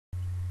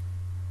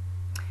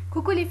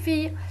Coucou les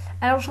filles,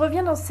 alors je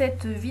reviens dans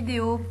cette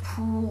vidéo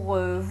pour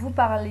vous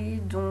parler,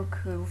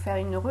 vous faire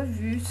une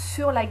revue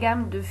sur la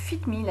gamme de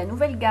Fit Me, la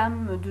nouvelle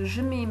gamme de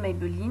deGEMEY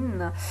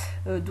Maybelline.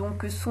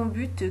 Son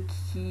but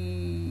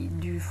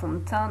du fond de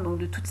teint, donc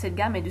de toute cette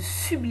gamme, est de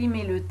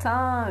sublimer le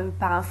teint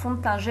par un fond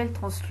de teint gel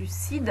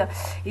translucide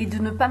et de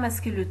ne pas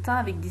masquer le teint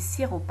avec des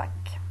cires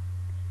opaques.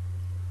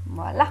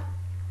 Voilà.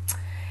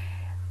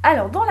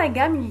 Alors dans la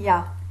gamme il y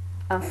a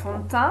un fond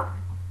de teint,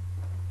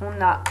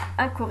 on a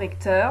un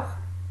correcteur,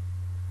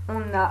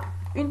 on a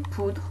une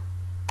poudre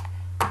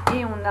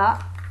et on a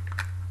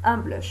un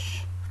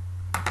blush.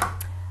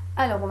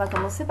 Alors on va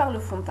commencer par le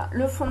fond de teint.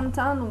 Le fond de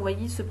teint, donc vous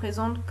voyez, il se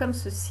présente comme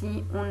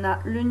ceci. On a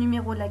le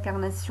numéro de la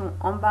carnation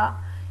en bas,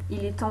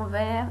 il est en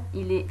vert,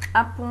 il est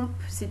à pompe,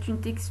 c'est une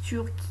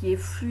texture qui est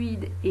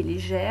fluide et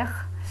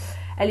légère.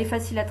 Elle est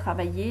facile à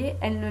travailler,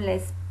 elle ne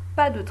laisse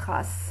pas de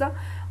traces.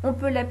 On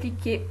peut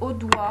l'appliquer au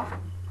doigt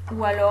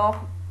ou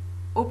alors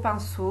au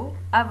pinceau,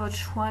 à votre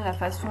choix, la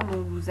façon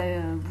dont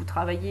vous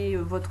travaillez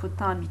votre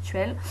teint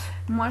habituel.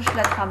 Moi je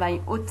la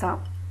travaille au teint.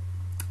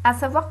 À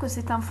savoir que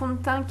c'est un fond de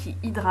teint qui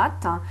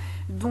hydrate,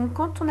 donc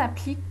quand on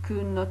applique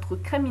notre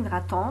crème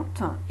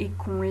hydratante et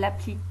qu'on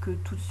l'applique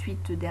tout de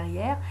suite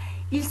derrière,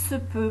 il se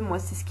peut, moi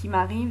c'est ce qui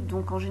m'arrive,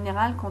 donc en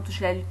général quand je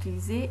l'ai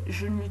utilisé,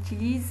 je ne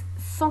l'utilise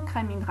sans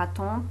crème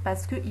hydratante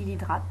parce qu'il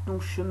hydrate,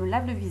 donc je me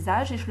lave le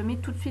visage et je le mets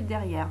tout de suite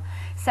derrière.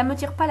 Ça me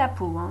tire pas la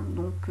peau, hein.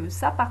 Donc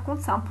ça par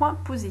contre c'est un point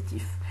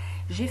positif.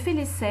 J'ai fait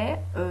l'essai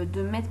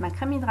de mettre ma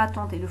crème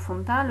hydratante et le fond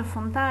de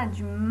teint a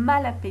du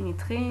mal à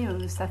pénétrer,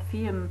 ça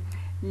fait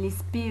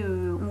l'aspect,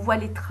 on voit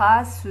les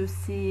traces,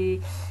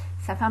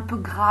 ça fait un peu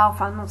gras,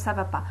 enfin non ça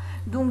va pas.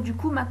 Donc du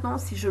coup maintenant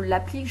si je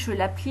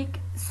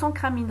l'applique sans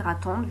crème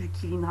hydratante vu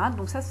qu'il hydrate,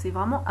 donc ça c'est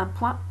vraiment un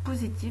point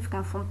positif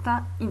qu'un fond de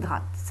teint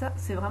hydrate, ça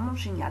c'est vraiment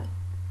génial.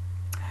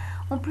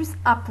 En plus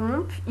à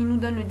pompe, il nous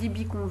donne le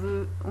débit qu'on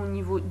veut au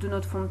niveau de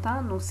notre fond de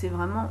teint, donc c'est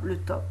vraiment le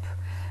top.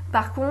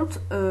 Par contre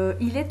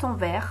il est en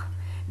vert.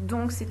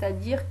 Donc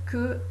c'est-à-dire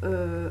que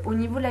au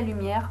niveau de la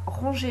lumière,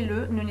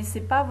 rangez-le, ne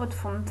laissez pas votre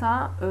fond de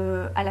teint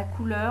à la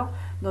couleur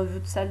dans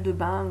votre salle de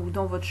bain ou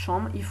dans votre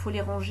chambre. Il faut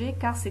les ranger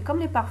car c'est comme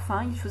les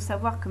parfums, il faut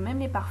savoir que même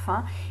les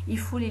parfums, il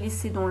faut les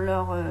laisser dans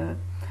leur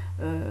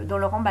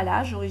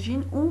emballage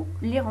d'origine ou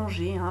les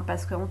ranger, hein,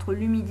 parce qu'entre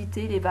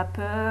l'humidité, les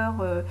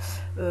vapeurs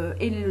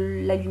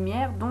et la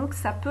lumière, donc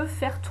ça peut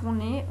faire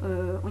tourner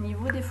au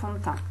niveau des fonds de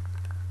teint.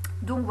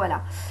 Donc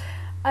voilà.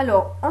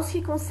 Alors, en ce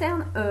qui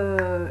concerne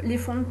les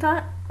fonds de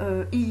teint,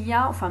 il y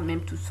a, enfin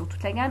même sur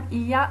toute la gamme,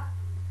 il y a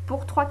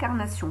pour 3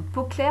 carnations,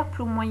 peau claire,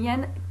 peau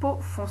moyenne, peau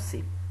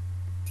foncée.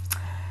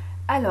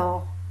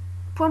 Alors,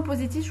 point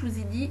positif, je vous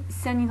ai dit,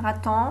 c'est un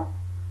hydratant,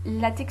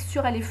 la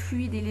texture elle est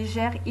fluide et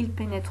légère, il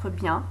pénètre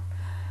bien.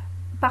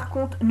 Par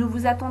contre, ne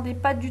vous attendez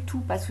pas du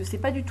tout, parce que c'est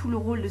pas du tout le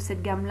rôle de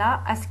cette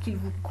gamme-là, à ce qu'il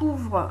vous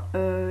couvre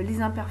les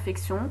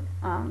imperfections.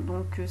 Hein,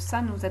 donc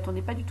ça, ne vous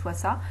attendez pas du tout à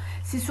ça.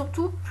 C'est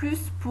surtout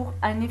plus pour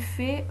un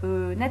effet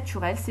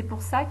naturel. C'est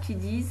pour ça qu'ils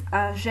disent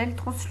un gel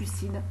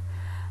translucide.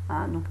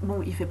 Hein, donc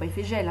bon, il fait pas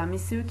effet gel, hein, mais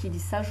c'est eux qui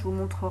disent ça. Je vous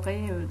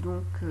montrerai,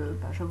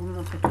 je vais vous le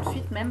montrer tout de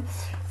suite même.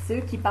 C'est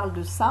eux qui parlent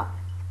de ça.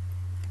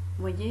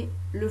 Vous voyez,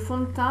 le fond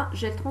de teint,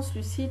 gel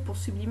translucide pour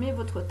sublimer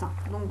votre teint.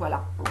 Donc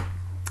voilà.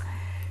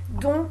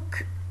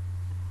 Donc,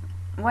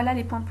 voilà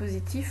les points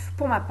positifs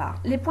pour ma part.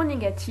 Les points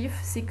négatifs,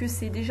 c'est que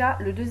c'est déjà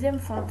le deuxième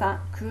fond de teint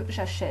que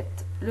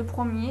j'achète. Le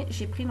premier,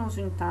 j'ai pris dans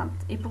une teinte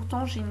et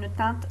pourtant j'ai une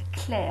teinte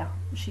claire.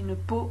 J'ai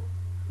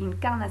une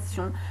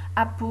carnation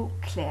à peau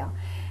claire.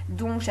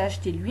 Donc j'ai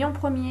acheté lui en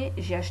premier,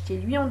 j'ai acheté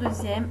lui en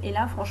deuxième et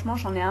là franchement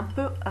j'en ai un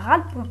peu ras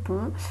le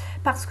pompon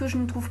parce que je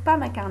ne trouve pas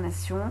ma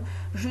carnation.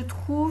 Je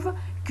trouve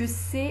que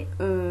c'est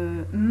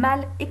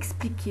mal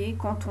expliqué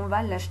quand on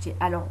va l'acheter.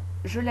 Alors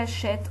je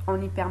l'achète en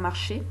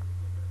hypermarché.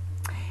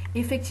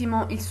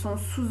 Effectivement, ils sont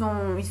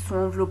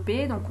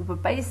enveloppés, donc on ne peut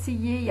pas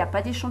essayer, il n'y a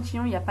pas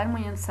d'échantillon, il n'y a pas le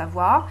moyen de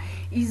savoir.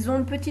 Ils ont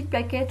une petite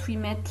plaquette où ils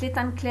mettent les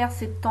teintes claires,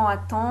 c'est de temps à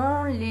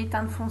temps, les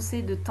teintes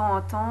foncées de temps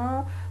à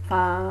temps,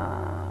 enfin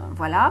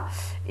voilà.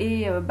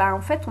 Et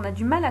en fait, on a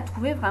du mal à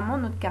trouver vraiment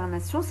notre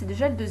carnation, c'est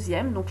déjà le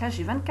deuxième, donc là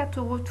j'ai 24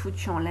 € de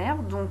foutu en l'air,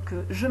 donc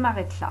je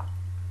m'arrête là.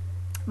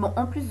 Bon,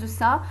 en plus de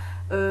ça,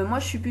 moi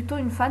je suis plutôt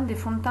une fan des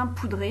fonds de teint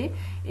poudrés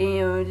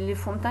et les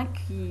fonds de teint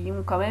qui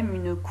ont quand même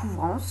une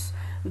couvrance.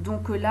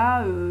 Donc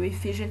là,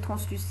 effet gel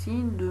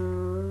translucide,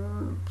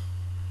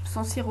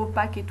 sans cire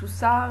opaque et tout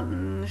ça,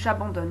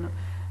 j'abandonne.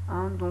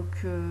 Hein,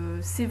 donc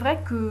c'est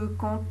vrai que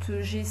quand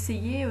j'ai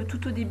essayé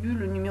tout au début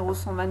le numéro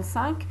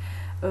 125,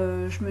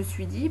 je me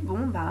suis dit,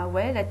 bon bah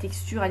ouais, la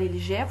texture elle est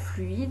légère,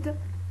 fluide.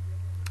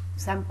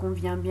 Ça me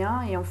convient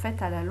bien et en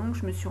fait à la longue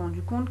je me suis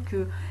rendu compte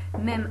que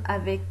même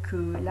avec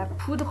la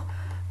poudre,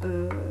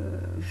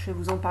 je vais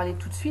vous en parler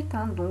tout de suite,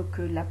 hein, donc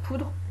la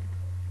poudre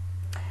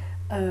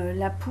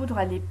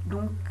elle est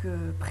donc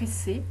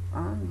pressée,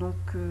 hein, donc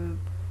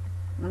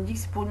on dit que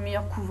c'est pour une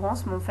meilleure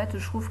couvrance, mais en fait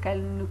je trouve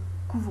qu'elle ne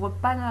couvre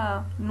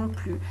pas non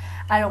plus.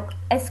 Alors,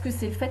 est-ce que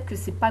c'est le fait que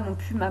c'est pas non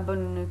plus ma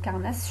bonne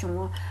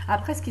carnation, hein?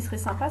 Après, ce qui serait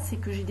sympa, c'est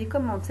que j'ai des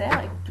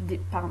commentaires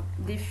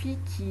des filles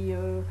qui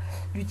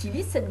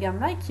utilisent cette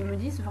gamme-là et qui me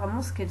disent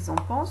vraiment ce qu'elles en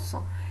pensent.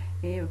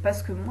 Et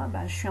parce que moi,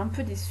 je suis un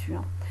peu déçue,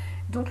 hein.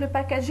 Donc le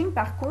packaging,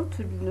 par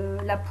contre,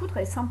 la poudre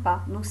est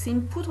sympa. Donc c'est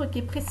une poudre qui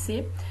est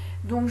pressée.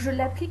 Donc je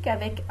l'applique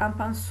avec un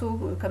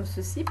pinceau comme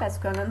ceci, parce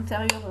qu'à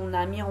l'intérieur on a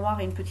un miroir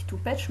et une petite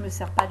houppette. Je ne me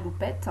sers pas de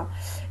houppette.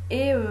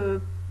 Et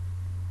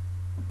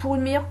pour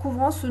une meilleure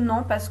couvrance,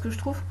 non, parce que je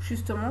trouve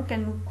justement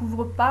qu'elle ne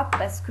couvre pas,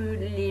 parce que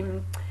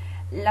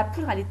la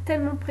poudre elle est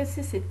tellement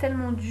pressée, c'est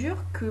tellement dur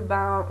que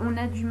on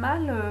a du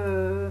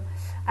mal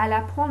à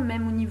la prendre,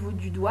 même au niveau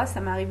du doigt.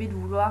 Ça m'est arrivé de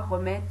vouloir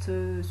remettre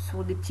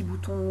sur des petits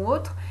boutons ou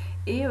autres.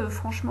 Et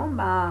franchement,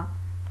 vous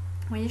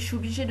voyez, je suis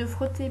obligée de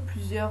frotter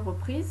plusieurs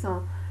reprises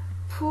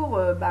pour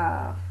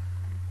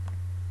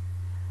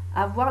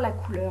avoir la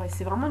couleur. Et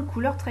c'est vraiment une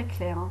couleur très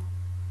claire, hein.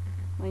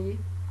 Vous voyez.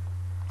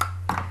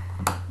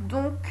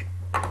 Donc,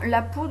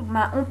 la poudre,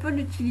 on peut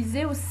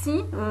l'utiliser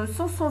aussi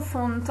sur son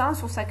fond de teint,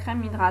 sur sa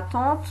crème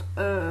hydratante.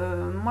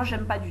 Moi,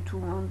 j'aime pas du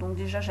tout, hein. Donc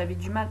déjà, j'avais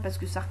du mal parce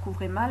que ça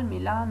recouvrait mal. Mais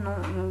là, non,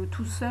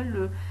 tout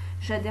seul,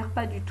 j'adhère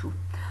pas du tout.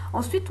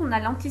 Ensuite, on a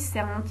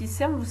l'anti-cerne.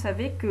 L'anti-cerne, vous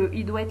savez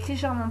qu'il doit être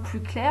légèrement plus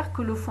clair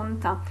que le fond de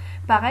teint.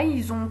 Pareil,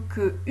 ils ont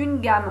qu'une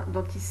gamme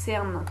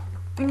d'anti-cerne,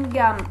 une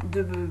gamme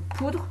de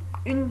poudre,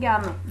 une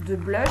gamme de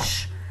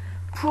blush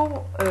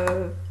pour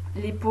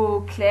les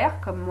peaux claires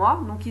comme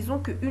moi. Donc, ils ont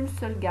qu'une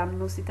seule gamme.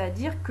 Donc,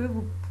 c'est-à-dire que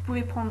vous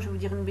pouvez prendre, je vais vous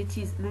dire une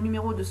bêtise, le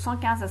numéro de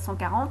 115 à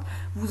 140.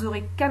 Vous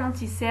aurez qu'un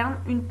anti-cerne,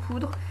 une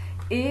poudre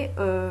et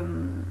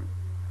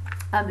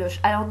un blush.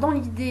 Alors dans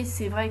l'idée,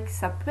 c'est vrai que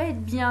ça peut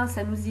être bien,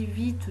 ça nous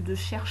évite de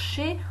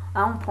chercher,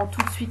 hein, on prend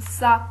tout de suite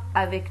ça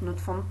avec notre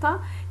fond de teint,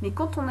 mais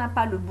quand on n'a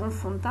pas le bon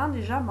fond de teint,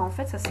 déjà, en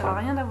fait, ça sert à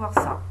rien d'avoir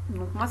ça.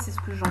 Donc moi, c'est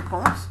ce que j'en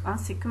pense, hein,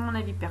 c'est que mon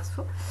avis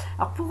perso.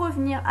 Alors pour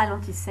revenir à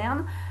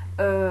l'anti-cerne,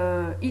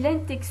 il a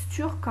une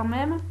texture quand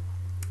même,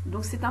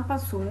 donc c'est un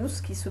pinceau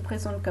mousse qui se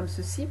présente comme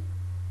ceci.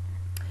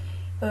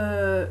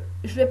 Je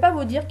vais pas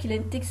vous dire qu'il a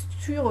une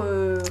texture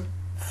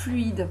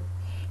fluide.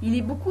 Il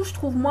est beaucoup, je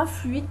trouve, moins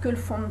fluide que le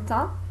fond de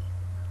teint.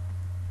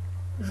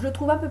 Je le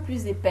trouve un peu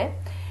plus épais.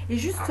 Et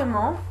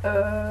justement,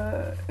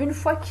 une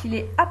fois qu'il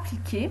est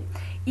appliqué,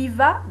 il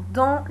va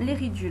dans les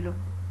ridules.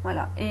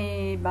 Voilà.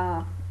 Et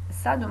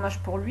ça, dommage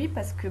pour lui,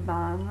 parce que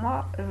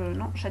moi,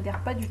 non,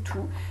 j'adhère pas du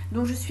tout.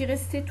 Donc je suis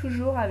restée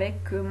toujours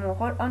avec mon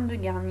roll-on de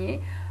Garnier.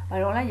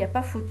 Alors là, il n'y a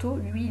pas photo.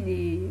 Lui, il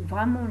est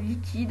vraiment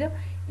liquide.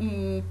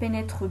 Il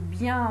pénètre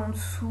bien en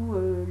dessous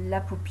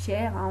la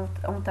paupière, hein,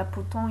 en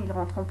tapotant, il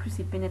rentre en plus,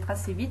 il pénètre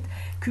assez vite.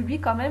 Que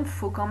lui, quand même, il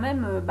faut quand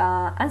même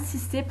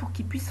insister pour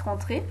qu'il puisse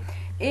rentrer.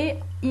 Et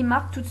il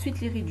marque tout de suite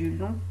les ridules,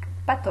 donc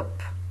pas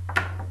top.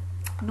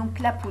 Donc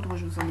la poudre,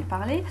 je vous en ai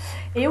parlé.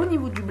 Et au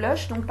niveau du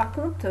blush, donc par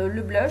contre,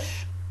 le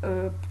blush,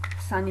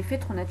 c'est un effet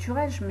trop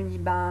naturel. Je me dis,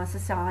 ça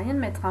sert à rien de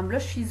mettre un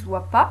blush qui ne se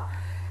voit pas.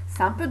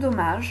 C'est un peu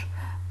dommage.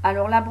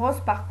 Alors la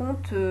brosse, par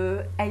contre,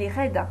 elle est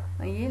raide.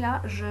 Vous voyez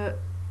là,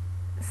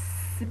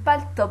 c'est pas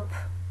le top,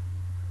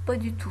 pas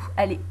du tout.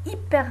 Elle est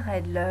hyper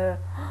raide.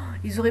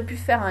 Ils auraient pu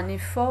faire un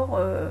effort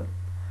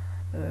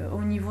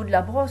au niveau de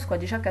la brosse, quoi.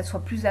 Déjà qu'elle soit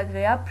plus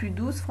agréable, plus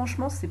douce.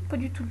 Franchement, c'est pas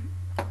du tout.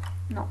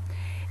 Non.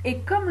 Et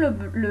comme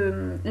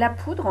la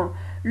poudre,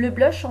 le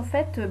blush, en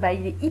fait,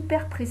 il est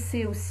hyper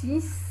pressé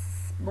aussi.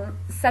 Bon,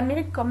 ça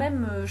mérite quand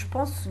même, je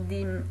pense,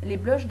 les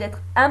blushs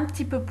d'être un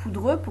petit peu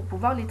poudreux pour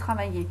pouvoir les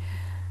travailler.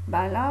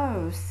 Là,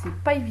 c'est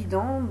pas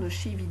évident, de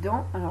chez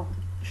évident. Alors,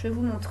 je vais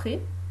vous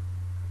montrer.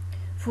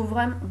 Faut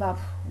vraiment,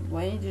 vous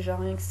voyez déjà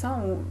rien que ça,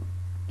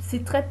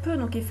 c'est très peu,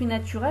 donc effet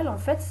naturel, en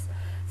fait,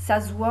 ça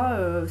se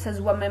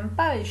voit même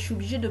pas, et je suis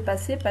obligée de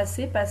passer.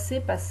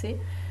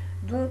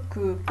 Donc,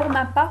 pour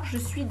ma part, je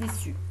suis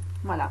déçue.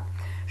 Voilà.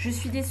 Je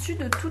suis déçue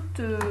de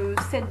toute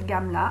cette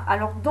gamme-là.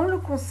 Alors, dans le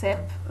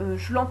concept,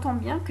 je l'entends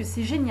bien que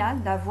c'est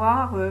génial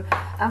d'avoir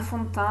un fond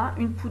de teint,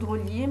 une poudre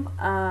libre,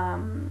 un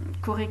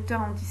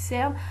correcteur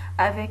anti-cerne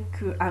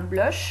avec un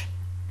blush.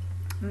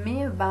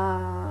 Mais,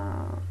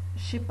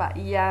 je sais pas,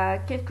 il y a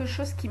quelque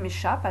chose qui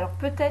m'échappe. Alors,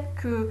 peut-être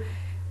que...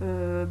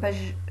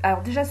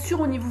 alors déjà,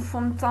 au niveau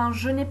fond de teint,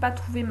 je n'ai pas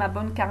trouvé ma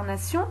bonne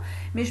carnation.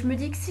 Mais je me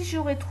dis que si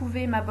j'aurais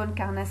trouvé ma bonne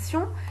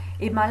carnation,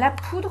 et la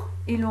poudre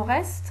et le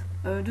reste...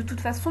 de toute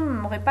façon, ne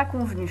m'aurait pas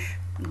convenu.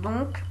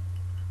 Donc,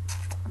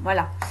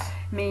 voilà.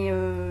 Mais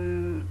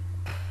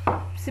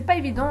c'est pas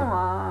évident,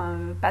 hein,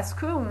 parce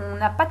qu'on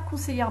n'a pas de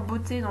conseillère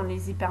beauté dans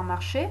les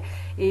hypermarchés.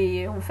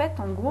 Et en fait,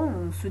 en gros,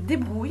 on se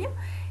débrouille.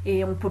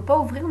 Et on ne peut pas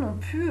ouvrir non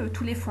plus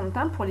tous les fonds de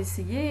teint pour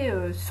l'essayer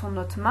sur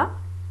notre main.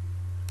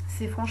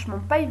 C'est franchement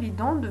pas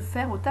évident de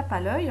faire au tape à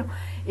l'œil.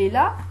 Et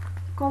là,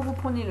 quand vous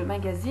prenez le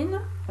magazine,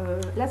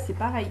 là c'est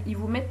pareil. Ils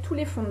vous mettent tous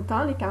les fonds de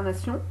teint, les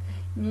carnations,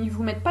 mais ils ne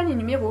vous mettent pas les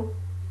numéros.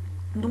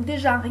 Donc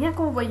déjà, rien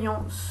qu'en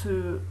voyant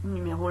ce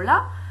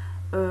numéro-là,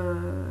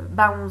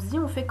 bah on se dit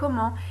on fait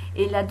comment.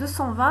 Et la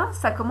 220,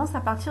 ça commence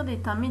à partir des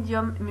teints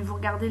médiums. Mais vous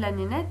regardez la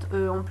nénette,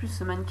 en plus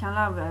ce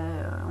mannequin-là, bah,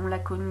 on l'a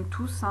connue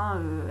tous, hein,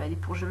 elle est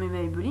pour Je m'aime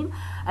Maybelline.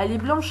 Elle est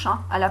blanche,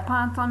 hein, elle n'a pas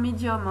un teint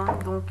médium, hein,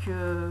 donc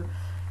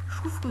je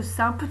trouve que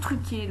c'est un peu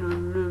truqué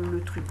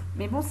le truc.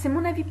 Mais bon, c'est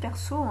mon avis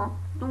perso, hein,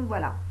 donc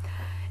voilà.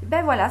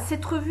 Ben voilà,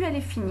 cette revue elle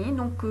est finie,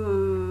 donc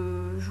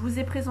je vous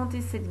ai présenté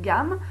cette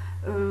gamme,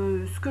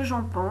 ce que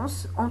j'en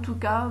pense. En tout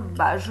cas,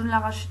 bah, je ne la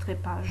rachèterai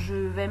pas. Je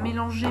vais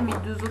mélanger mes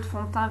deux autres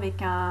fonds de teint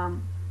avec un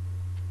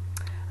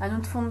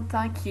autre fond de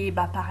teint qui est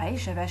bah, pareil.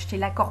 J'avais acheté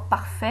l'accord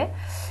parfait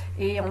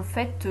et en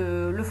fait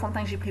le fond de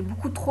teint que j'ai pris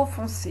beaucoup trop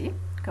foncé,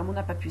 comme on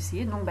n'a pas pu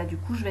essayer, donc bah, du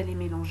coup je vais les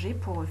mélanger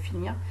pour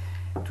finir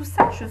tout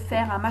ça. Je vais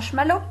faire un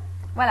marshmallow.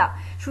 Voilà,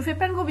 je vous fais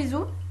plein de gros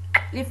bisous.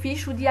 Les filles,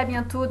 je vous dis à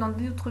bientôt dans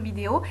d'autres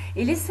vidéos.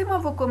 Et laissez-moi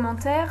vos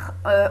commentaires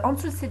en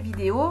dessous de cette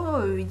vidéo.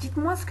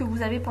 Dites-moi ce que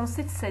vous avez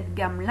pensé de cette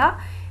gamme-là.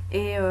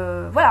 Et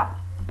voilà.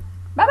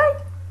 Bye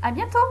bye, à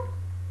bientôt.